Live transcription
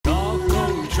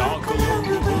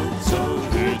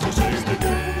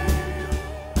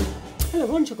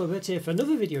everyone, Chocolo here for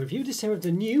another video review, this time of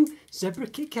the new Zebra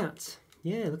KitKat.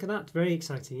 Yeah, look at that, very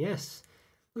exciting, yes.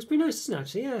 Looks pretty nice, doesn't it,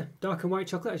 actually? Yeah, dark and white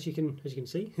chocolate, as you can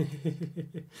see.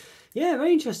 Yeah,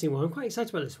 very interesting one. I'm quite excited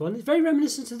about this one. It's very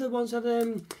reminiscent to the ones that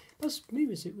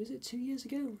maybe was it 2 years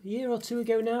ago, a year or two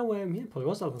ago now? Yeah, probably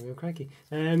was that long ago, crikey.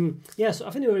 Yeah, so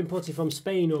I think they were imported from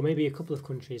Spain or maybe a couple of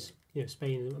countries. You know,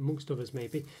 Spain amongst others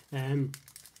maybe. Had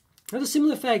a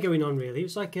similar fare going on really. It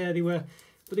was like they were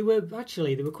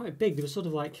quite big. They were sort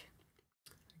of like,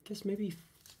 I guess maybe,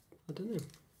 I don't know.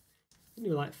 I think they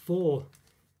were like 4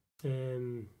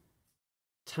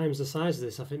 times the size of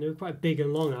this. I think they were quite big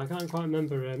and long. I can't quite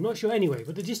remember. I'm not sure anyway.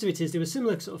 But the gist of it is there were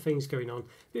similar sort of things going on.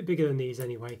 A bit bigger than these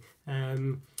anyway.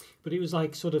 But it was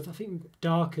like sort of, I think,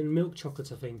 dark and milk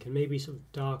chocolate, I think, and maybe sort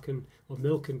of dark and or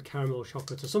milk and caramel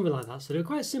chocolate or something like that. So they were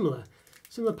quite similar.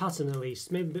 Similar pattern at least.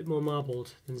 Maybe a bit more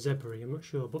marbled than zebra-y. I'm not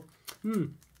sure, but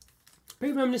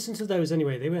pretty reminiscent of those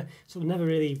anyway. They were sort of never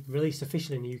really released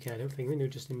officially in the UK, I don't think. They were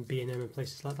just in B&M and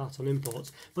places like that on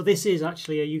imports. But this is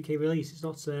actually a UK release. It's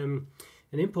not an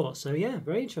import. So yeah,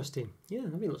 very interesting. Yeah, I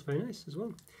think it looks very nice as well.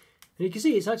 And you can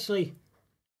see it's actually,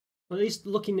 well, at least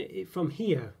looking at it from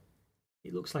here,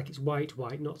 it looks like it's white,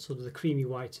 not sort of the creamy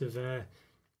white of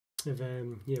you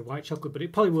know, white chocolate. But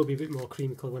it probably will be a bit more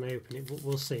creamy colour when I open it.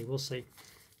 We'll see.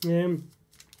 So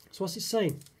what's it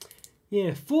saying?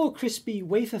 Yeah, 4 crispy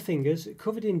wafer fingers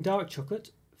covered in dark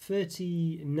chocolate,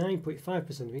 39.5% I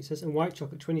think it says, and white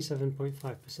chocolate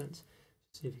 27.5%.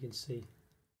 See if you can see.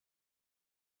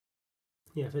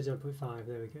 Yeah, 39.5.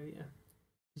 There we go. Yeah.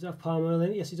 Does it have palm oil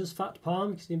in it? Yes, it does. Fat palm.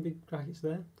 You can see in big brackets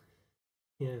there.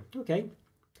 Yeah. Okay.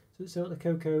 So let's see what the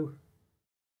cocoa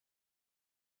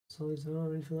solids are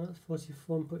or anything like that.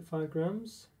 41.5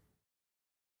 grams.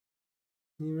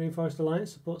 The Rainforest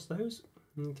Alliance supports those.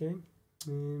 Okay.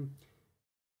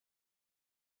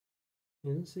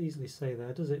 Yeah, it doesn't easily say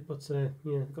there, does it? But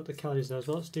yeah, I've got the calories there as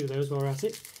well. Let's do those while we're at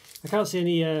it. I can't see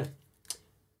any, you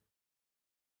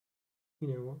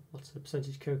know, what's the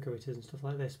percentage cocoa it is and stuff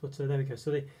like this. But there we go.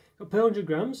 So they got per 100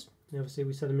 grams. Obviously,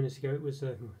 we said a minute ago it was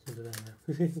it's under there now.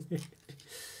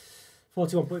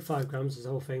 41.5 grams is the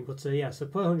whole thing. But yeah, so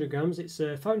per 100 grams, it's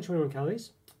 521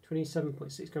 calories,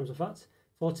 27.6 grams of fat,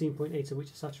 14.8 of which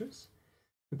are saturates.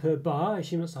 And per bar, I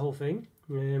assume that's the whole thing.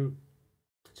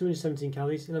 217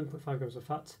 calories, 11.5 grams of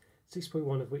fat,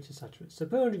 6.1 of which are saturates. So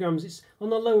per 100 grams, it's on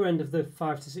the lower end of the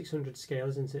 500 to 600 scale,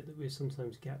 isn't it, that we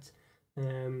sometimes get?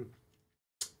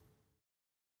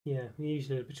 Yeah,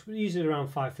 usually around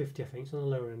 550, I think. It's on the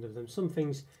lower end of them. Some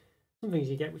things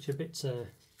you get which are a bit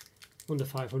under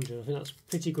 500. I think that's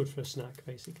pretty good for a snack,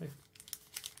 basically.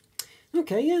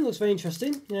 Okay, yeah, looks very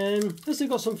interesting. I've still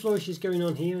got some flourishes going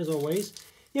on here, as always.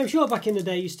 Yeah, I'm sure back in the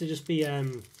day it used to just be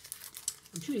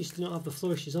I'm sure it used to not have the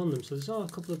flourishes on them, so there's a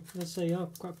couple of, let's say,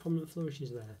 quite prominent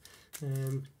flourishes there.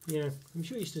 Yeah, I'm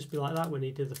sure it used to just be like that when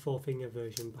he did the 4-finger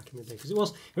version back in the day, because it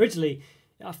was originally,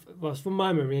 well, from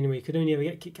my memory anyway, you could only ever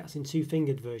get KitKats in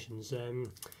 2-fingered versions.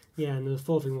 Yeah, and the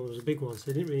 4-finger one was a big one,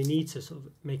 so they didn't really need to sort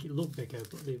of make it look bigger,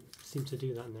 but they seem to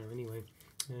do that now anyway.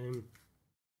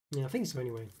 Yeah, I think so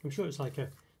anyway. I'm sure it's like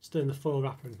still in the foil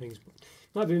wrapper and things, but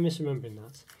might be misremembering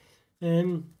that.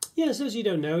 Yeah, so as you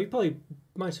don't know, you probably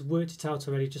might have worked it out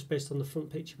already just based on the front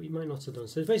picture, but you might not have done.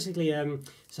 So it's basically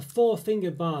it's a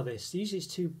 4-finger bar. This usually it's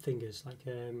 2 fingers, like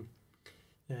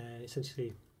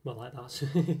essentially, well, like that.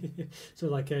 So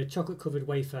like a chocolate covered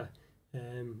wafer,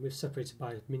 with separated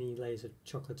by mini layers of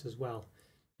chocolate as well.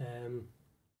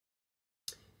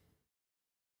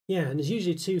 Yeah, and there's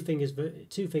usually 2 fingers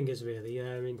really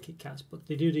in KitKats, but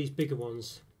they do these bigger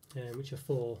ones. Which are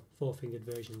 4-fingered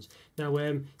versions. Now,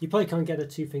 you probably can't get a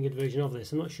 2-fingered version of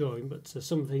this. I'm not sure, but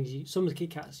some of the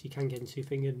KitKats you can get in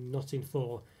 2-fingered, not in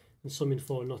 4, and some in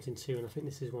 4, not in 2. And I think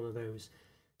this is one of those.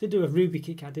 They did do a ruby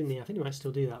KitKat, didn't they? I think they might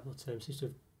still do that, but seems to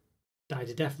have died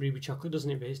a death. Ruby chocolate, doesn't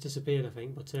it? But it's disappeared, I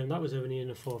think. But that was only in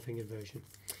a 4-fingered version.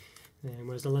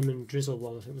 Whereas the lemon drizzle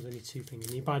one, I think, was only 2-fingered.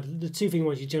 And you buy the 2-fingered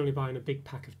ones, you generally buy in a big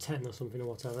pack of 10 or something or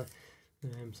whatever.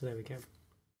 So there we go.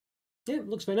 Yeah,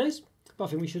 looks very nice. But I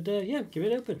think we should, yeah, give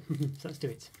it an open. So let's do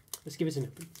it. Let's give it an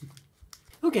open.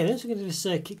 Okay, then, so we're going to do this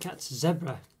KitKat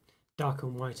Zebra, dark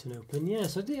and white and open. Yeah,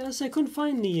 so I couldn't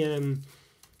find the, you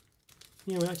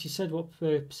know, it actually said what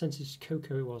percentage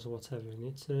cocoa it was or whatever in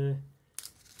it. I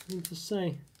didn't just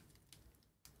say.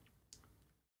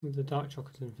 With the dark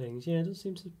chocolate and things. Yeah, it doesn't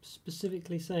seem to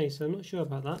specifically say, so I'm not sure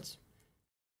about that.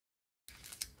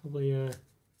 Probably,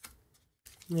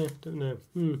 yeah, don't know.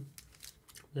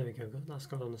 There we go, that's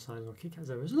got on the side of our KitKat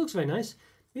Zebra. So it looks very nice.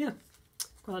 But yeah,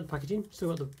 quite like the packaging. Still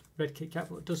got the red KitKat,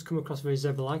 but it does come across very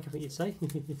zebra-like, I think you'd say.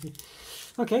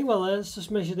 Okay, well, let's just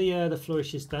measure the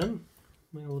flourishes then.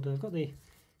 I've got the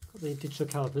got the digital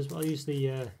calipers, but I'll use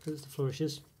the because it's the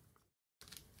flourishes.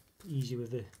 Easy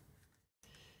with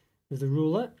the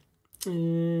ruler.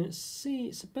 Let's see,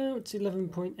 it's about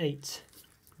 11.8.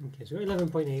 Okay, so we've got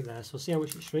 11.8 there, so we'll see how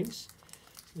much it shrinks.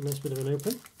 A nice bit of an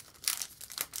open.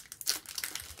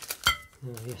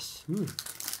 Oh, yes.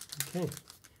 Okay.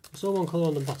 It's all one colour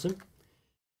on the bottom.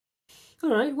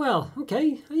 Alright, well,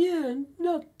 okay. Yeah,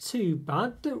 not too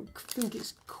bad. Don't think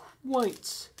it's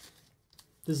quite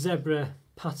the zebra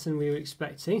pattern we were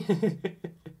expecting.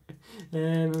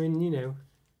 I mean, you know,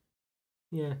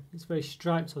 yeah, it's very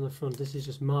striped on the front. This is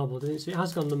just marbled, isn't it? So it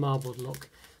has gone the marbled look,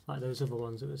 like those other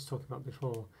ones that I was talking about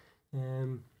before.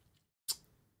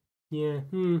 Yeah,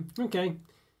 okay.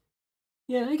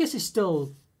 Yeah, I guess it's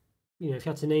still, you know, if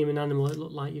you had to name an animal it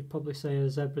looked like, you'd probably say a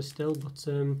zebra still, but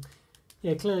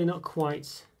yeah, clearly not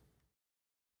quite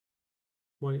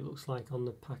what it looks like on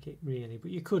the packet, really.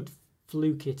 But you could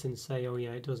fluke it and say, oh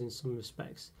yeah, it does in some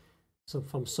respects,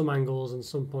 from some angles and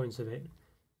some points of it.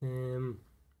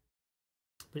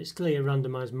 But it's clearly a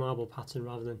randomised marble pattern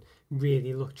rather than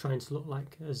really trying to look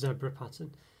like a zebra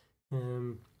pattern.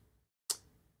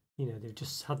 You know, they've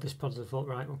just had this product and thought,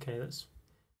 right, okay, let's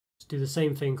do the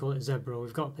same thing, call it zebra.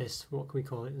 We've got this, what can we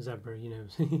call it? Zebra, you know.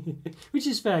 Which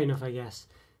is fair enough, I guess.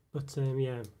 But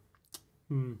yeah.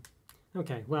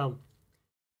 Okay, well,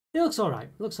 it looks alright.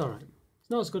 Looks alright. It's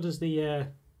not as good as the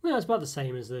well, it's about the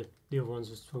same as the other ones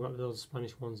I was talking about, with those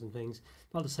Spanish ones and things.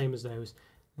 About the same as those.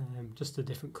 Just a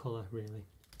different colour, really.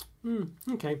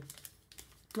 Okay.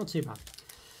 Not too bad.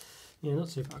 Yeah, not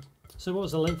too bad. So what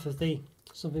was the length of the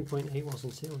something 0.8,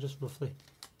 wasn't it? Or just roughly?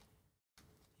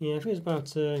 Yeah, I think it was about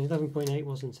 11.8,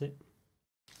 wasn't it?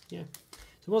 Yeah.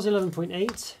 So it was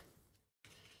 11.8.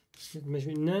 Measure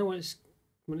it now, what it's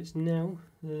now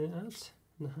at,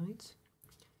 the height.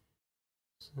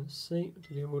 So let's see,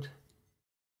 do the old,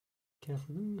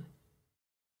 careful them,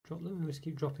 drop them, I always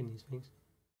keep dropping these things.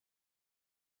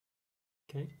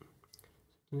 Okay,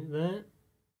 done it there,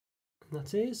 and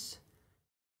that is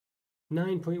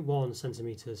 9.1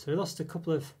 centimetres. So I lost a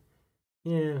couple of,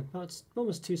 yeah, about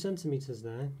almost 2 centimetres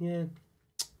there, yeah.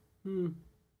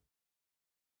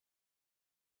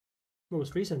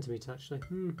 Almost 3 centimetres actually.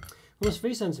 Almost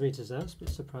 3 centimetres there. That's a bit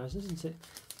surprising, isn't it?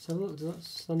 So look, does that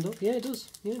stand up? Yeah, it does.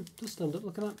 Yeah, it does stand up.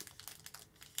 Look at that.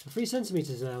 So 3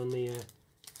 centimetres there on the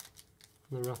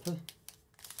wrapper.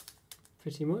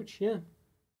 Pretty much, yeah.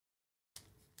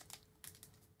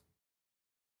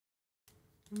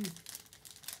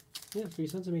 Yeah, 3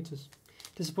 centimetres.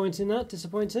 Disappointing that.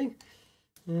 Disappointing.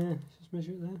 Just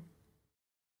measure it there.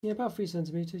 Yeah, about 3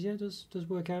 centimetres. Yeah, it does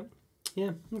work out.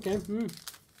 Yeah. Okay.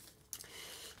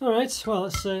 Alright, well,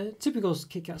 that's typical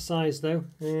KitKat size though.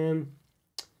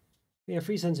 Yeah,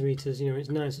 3 centimetres, you know, it's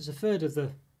nice. It's a third of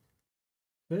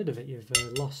it you've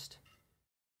lost.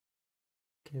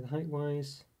 Okay, the height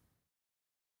wise,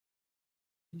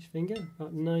 each finger,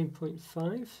 about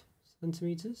 9.5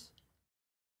 centimetres.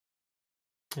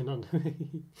 And on,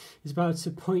 it's about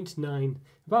 0.9,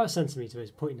 about a centimetre,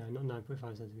 it's 0.9, not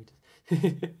 9.5 centimetres.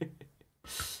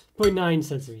 0.9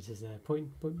 centimetres there,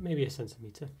 maybe a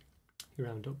centimetre. You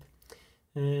round up.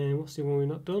 What's the one we've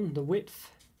not done? The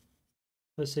width.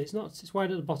 Let's see, it's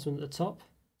wide at the bottom and at the top.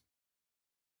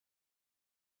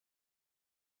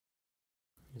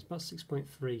 It's about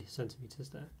 6.3 centimetres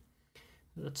there.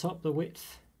 At the top, the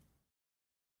width.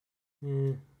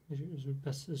 Measure it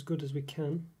as good as we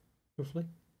can, roughly.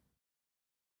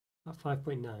 About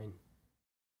 5.9.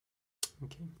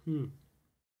 Okay.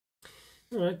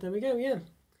 Alright, there we go, yeah.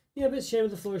 Yeah, a bit of shame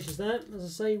with the flourishes there. As I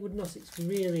say, would not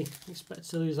really expect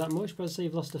to lose that much, but as I say,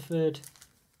 you've lost a third.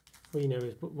 Well, you know,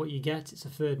 what you get, it's a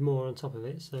third more on top of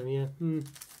it, so yeah.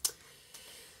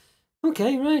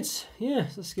 Okay, right, yeah,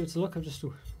 so let's give it a look. I've just,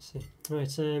 let's see.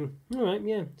 Right, alright,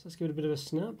 yeah, so let's give it a bit of a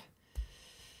snap.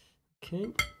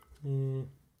 Okay.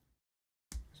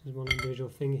 This is one individual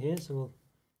finger here, so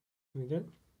there we go.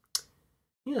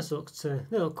 Yeah, so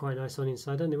they look quite nice on the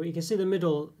inside, don't they? But you can see the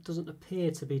middle doesn't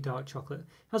appear to be dark chocolate.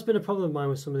 Has been a problem of mine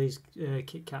with some of these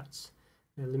KitKats,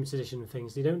 limited edition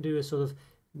things. They don't do a sort of,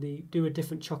 they do a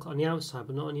different chocolate on the outside,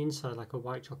 but not on the inside, like a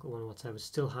white chocolate one or whatever. It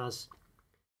still has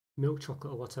milk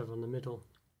chocolate or whatever on the middle.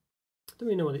 I don't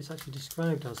really know what it's actually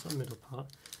described as, that middle part.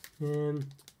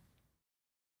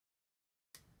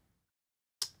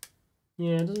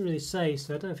 Yeah, it doesn't really say,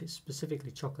 so I don't know if it's specifically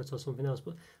chocolate or something else,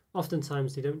 but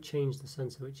oftentimes they don't change the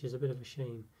centre, which is a bit of a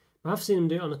shame. But I've seen them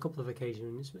do it on a couple of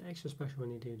occasions, and it's extra special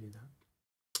when they do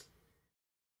that.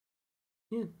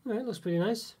 Yeah, alright, looks pretty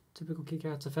nice. Typical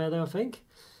KitKat affair there, I think.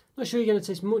 Not sure you're going to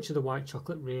taste much of the white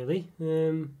chocolate, really.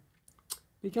 But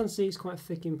you can see it's quite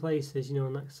thick in places, you know,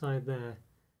 on that side there,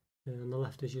 on the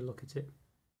left as you look at it.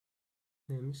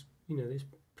 You know, it's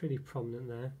pretty prominent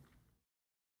there.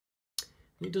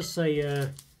 It does say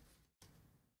on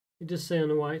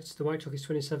the white chocolate is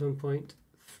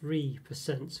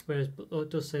 27.3%, whereas it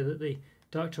does say that the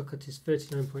dark chocolate is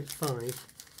 39.5%.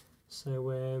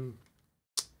 So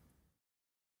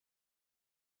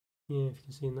yeah, if you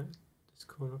can see in this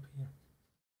corner up here.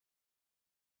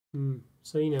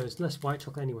 So you know, it's less white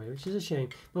chocolate anyway, which is a shame.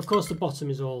 But of course, the bottom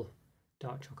is all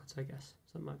dark chocolate, I guess.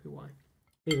 So that might be why.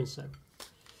 Even so,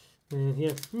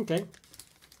 yeah, okay.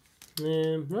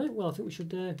 Right, well, I think we should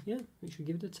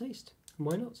give it a taste.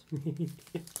 Why not?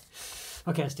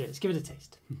 Okay, let's do it. Let's give it a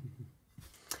taste.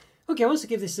 Okay, I want to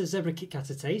give this a zebra KitKat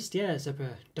a taste. Yeah,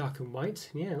 zebra dark and white.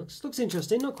 Yeah, looks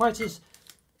interesting. Not quite as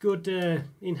good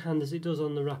in hand as it does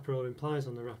on the wrapper, or implies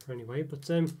on the wrapper anyway. But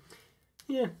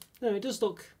yeah, no, it does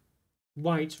look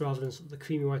white rather than sort of the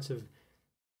creamy white of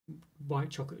white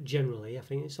chocolate generally. I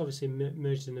think it's obviously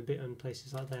merged in a bit on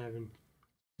places like there, and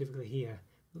specifically here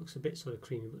it looks a bit sort of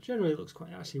creamy, but generally it looks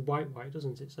quite actually white,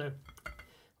 doesn't it? So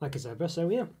like a zebra. So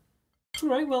yeah. All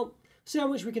right, well, see how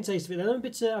much we can taste of it then. I'm a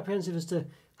bit apprehensive as to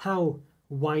how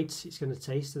white it's going to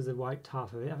taste as the white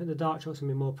half of it. I think the dark chocolate's going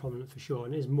to be more prominent for sure,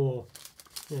 and it is more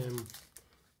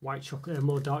white chocolate,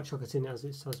 more dark chocolate in it, as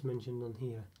it's as mentioned on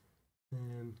here.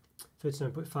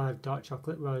 39.5 dark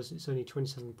chocolate, whereas it's only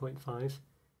 27.5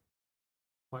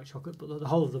 white chocolate. But the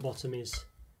whole of the bottom is,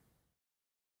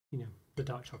 you know, the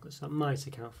dark chocolate, so that might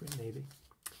account for it maybe.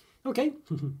 Okay,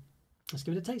 let's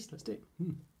give it a taste. Let's do it.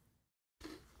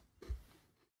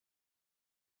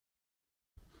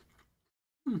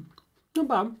 Not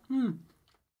bad.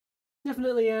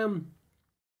 Definitely. Yeah.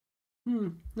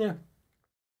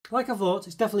 Like I thought,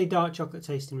 it's definitely dark chocolate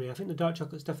tasting me. I think the dark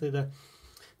chocolate's definitely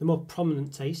the more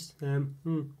prominent taste. Yeah,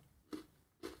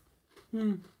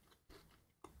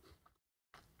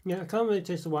 I can't really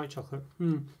taste the white chocolate.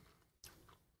 It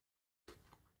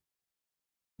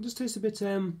just tastes a bit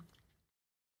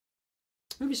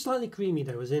maybe slightly creamy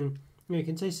though, as in, you know, you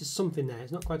can taste there's something there.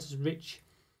 It's not quite as rich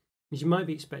as you might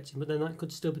be expecting, but then that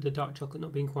could still be the dark chocolate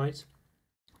not being quite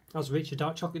as rich. A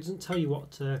dark chocolate doesn't tell you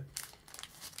what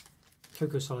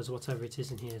cocoa solids or whatever it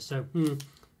is in here, so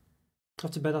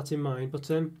have to bear that in mind. But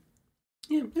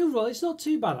yeah, overall it's not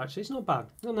too bad actually. It's not bad.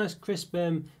 Got a nice crisp,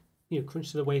 you know,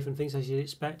 crunch to the wafer and things as you'd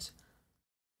expect.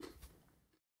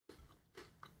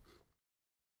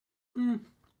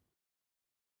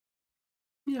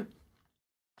 Yeah.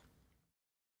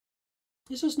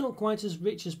 It's just not quite as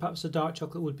rich as perhaps the dark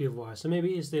chocolate would be otherwise. So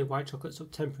maybe it is the white chocolate sort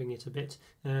of tempering it a bit.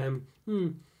 I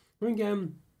think,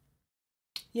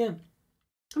 yeah.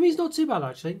 I mean, it's not too bad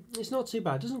actually. It's not too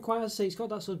bad. It doesn't quite, as I say, it's got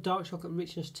that sort of dark chocolate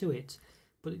richness to it,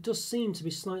 but it does seem to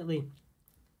be slightly,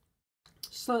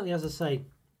 as I say,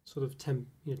 sort of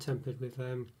tempered with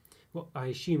what I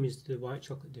assume is the white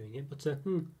chocolate doing it. But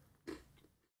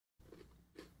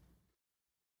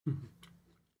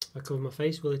I cover my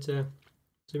face. Will it?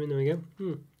 Zoom in, there we go.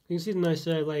 You can see the nice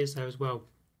layers there as well.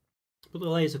 But the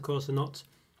layers, of course, are not,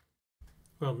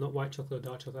 well, not white chocolate or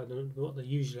dark chocolate. I don't know what they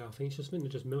usually are. I think they're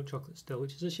just milk chocolate still,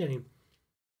 which is a shame.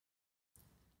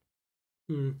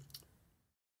 Yeah,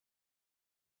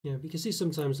 but you can see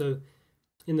sometimes though,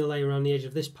 in the layer around the edge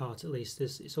of this part at least,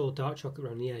 it's all dark chocolate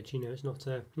around the edge. You know, it's not.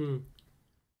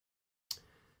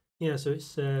 Yeah, so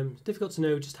it's difficult to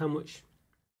know just how much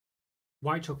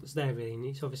white chocolate's there really, and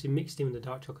it's obviously mixed in with the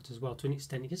dark chocolate as well to an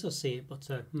extent. You can still see it, but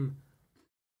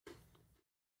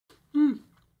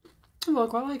well, I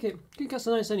quite like it. KitKat's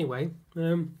nice anyway.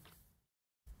 You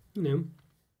know,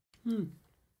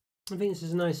 I think this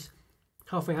is a nice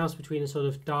halfway house between a sort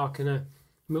of dark and a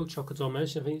milk chocolate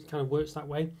almost. I think it kind of works that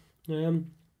way. Yeah,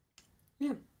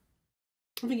 I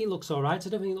think it looks all right. I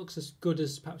don't think it looks as good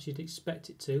as perhaps you'd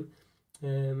expect it to.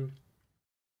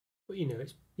 But you know,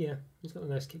 it's got a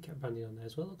nice KitKat branding on there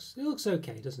as well. It looks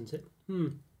okay, doesn't it?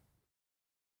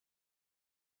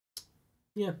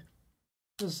 Yeah,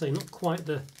 as I say, not quite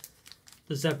the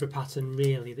zebra pattern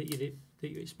really that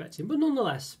you're expecting, but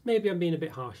nonetheless, maybe I'm being a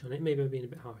bit harsh on it. Maybe I'm being a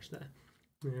bit harsh there.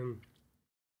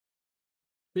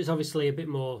 But it's obviously a bit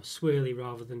more swirly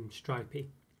rather than stripy.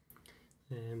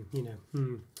 You know,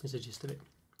 is the gist of it.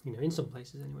 You know, in some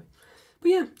places anyway. But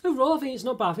yeah, overall, I think it's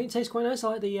not bad. I think it tastes quite nice. I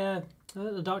like the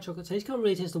dark chocolate taste. Can't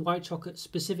really taste the white chocolate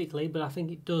specifically, but I think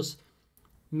it does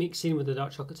mix in with the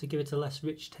dark chocolate to give it a less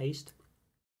rich taste,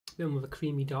 a bit more of a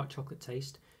creamy dark chocolate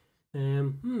taste.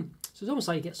 So it's almost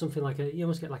like you get something like you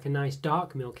almost get like a nice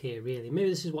dark milk here. Really, maybe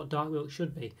this is what dark milk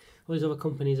should be. All these other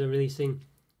companies are releasing,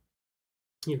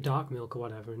 you know, dark milk or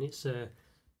whatever, and it's sort of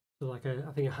like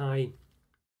I think a high,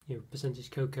 you know, percentage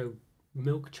cocoa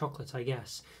milk chocolate, I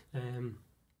guess.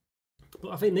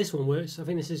 But I think this one works. I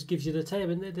think this gives you the taste. I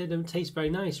mean, they don't taste very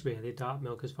nice, really, dark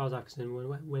milk, as far as I'm concerned,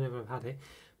 whenever I've had it.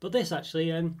 But this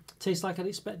actually tastes like I'd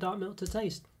expect dark milk to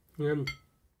taste. It's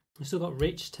still got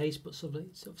rich taste, but it sort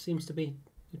of seems to be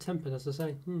tempered, as I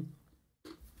say.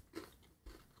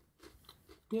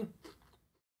 Yeah.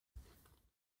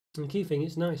 And the key thing,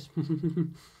 it's nice.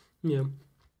 Yeah.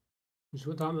 Which is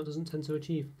what dark milk doesn't tend to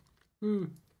achieve.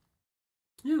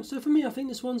 Yeah, so for me, I think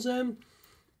this one's not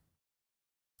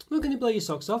going to blow your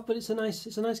socks off, but it's a nice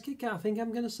KitKat. I think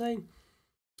I'm going to say,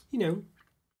 a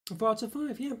 4 out of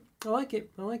 5. Yeah, I like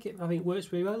it. I think it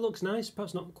works really well. It looks nice.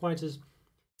 Perhaps not quite as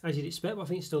you'd expect, but I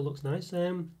think it still looks nice.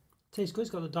 Tastes good.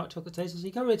 It's got the dark chocolate taste. So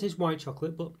you can't really taste white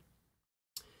chocolate, but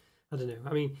I don't know.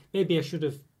 I mean, maybe I should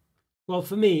have. Well,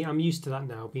 for me, I'm used to that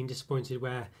now, being disappointed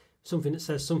where something that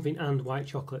says something and white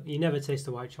chocolate, you never taste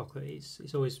the white chocolate.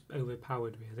 It's always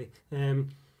overpowered, really.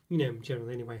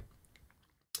 Generally anyway.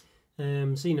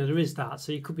 So there is that.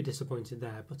 So you could be disappointed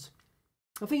there, but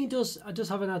I think it does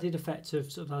have an added effect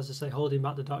of sort of, as I say, holding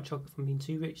back the dark chocolate from being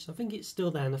too rich. So I think it's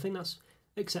still there, and I think that's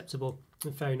acceptable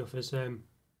and fair enough as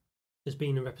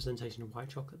being a representation of white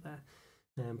chocolate there.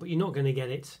 But you're not going to get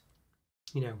it,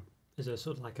 as a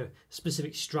sort of like a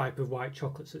specific stripe of white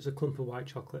chocolate. So it's a clump of white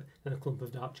chocolate and a clump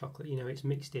of dark chocolate. It's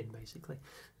mixed in basically.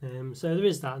 So there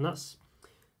is that, and that's,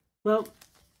 well,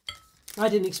 I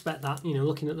didn't expect that.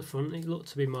 Looking at the front, it looked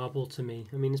to be marble to me.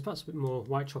 I mean, there's perhaps a bit more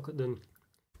white chocolate than,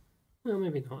 well,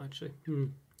 maybe not actually.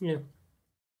 Yeah,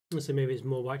 I'd say maybe it's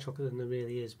more white chocolate than there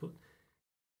really is, but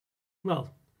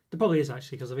well, there probably is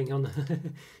actually, because I think on the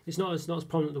it's not as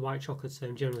prominent the white chocolate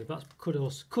generally, but that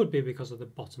could be because of the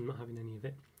bottom not having any of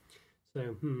it.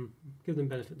 So give them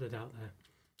benefit of the doubt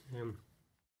there.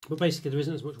 But basically there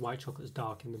isn't as much white chocolate as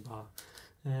dark in the bar.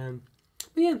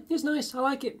 But yeah, it's nice. I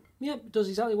like it. Yeah, it does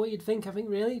exactly what you'd think. I think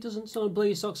really it's not going to blow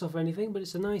your socks off or anything, but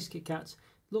it's a nice KitKat.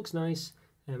 Looks nice.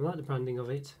 I like the branding of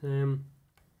it.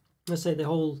 Let's say the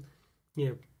whole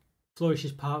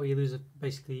flourishes part where you lose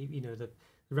basically the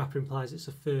wrapper implies it's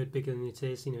a third bigger than it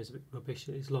is. It's a bit rubbish.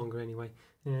 It's longer anyway.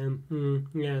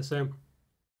 Yeah, so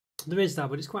there is that,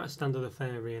 but it's quite a standard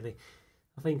affair really.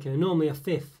 I think normally a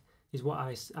fifth is what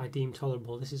I deem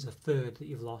tolerable. This is a third that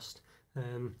you've lost.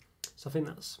 So I think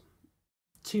that's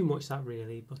too much, that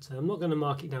really. But I'm not going to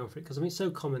mark it down for it because I mean it's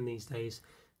so common these days.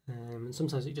 And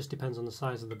sometimes it just depends on the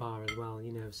size of the bar as well,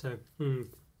 So,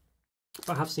 but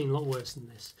I have seen a lot worse than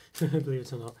this, believe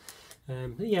it or not.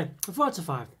 But yeah, a 4 out of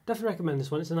 5. Definitely recommend this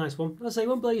one. It's a nice one. As I say, it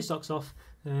won't blow your socks off.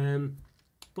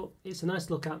 But it's a nice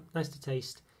to look at, nice to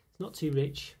taste. It's not too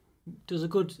rich. Does a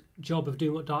good job of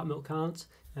doing what dark milk can't,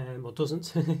 or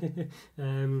doesn't.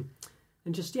 And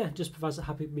just provides a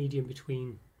happy medium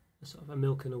between a sort of a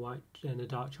milk and a white and a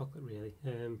dark chocolate, really.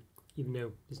 Even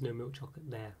though there's no milk chocolate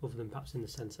there, other than perhaps in the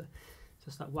centre.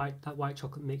 Just that white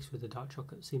chocolate mixed with the dark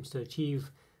chocolate seems to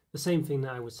achieve the same thing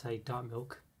that I would say dark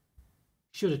milk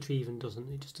should achieve and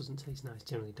doesn't. It just doesn't taste nice,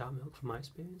 generally, dark milk, from my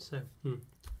experience. So,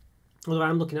 although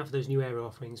I'm looking out for those new Aero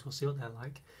offerings, we'll see what they're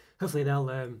like. Hopefully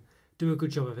they'll do a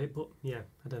good job of it, but yeah,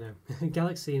 I don't know.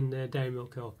 Galaxy and Dairy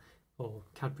Milk or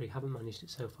Cadbury haven't managed it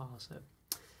so far, so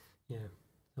yeah,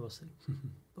 we'll see.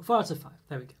 But 4 out of 5,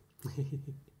 there we go.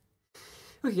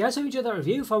 Okay guys, hope you enjoyed that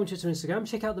review. Follow me on Twitter and Instagram.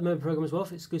 Check out the member program as well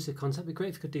for exclusive content. It'd be great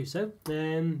if you could do so.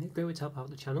 Great way to help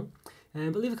out the channel.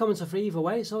 But leave a comment for free either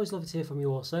way. It's always lovely to hear from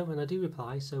you also, and I do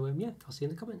reply. So yeah, I'll see you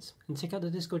in the comments. And check out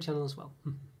the Discord channel as well.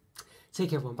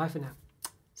 Take care everyone. Bye for now.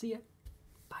 See ya.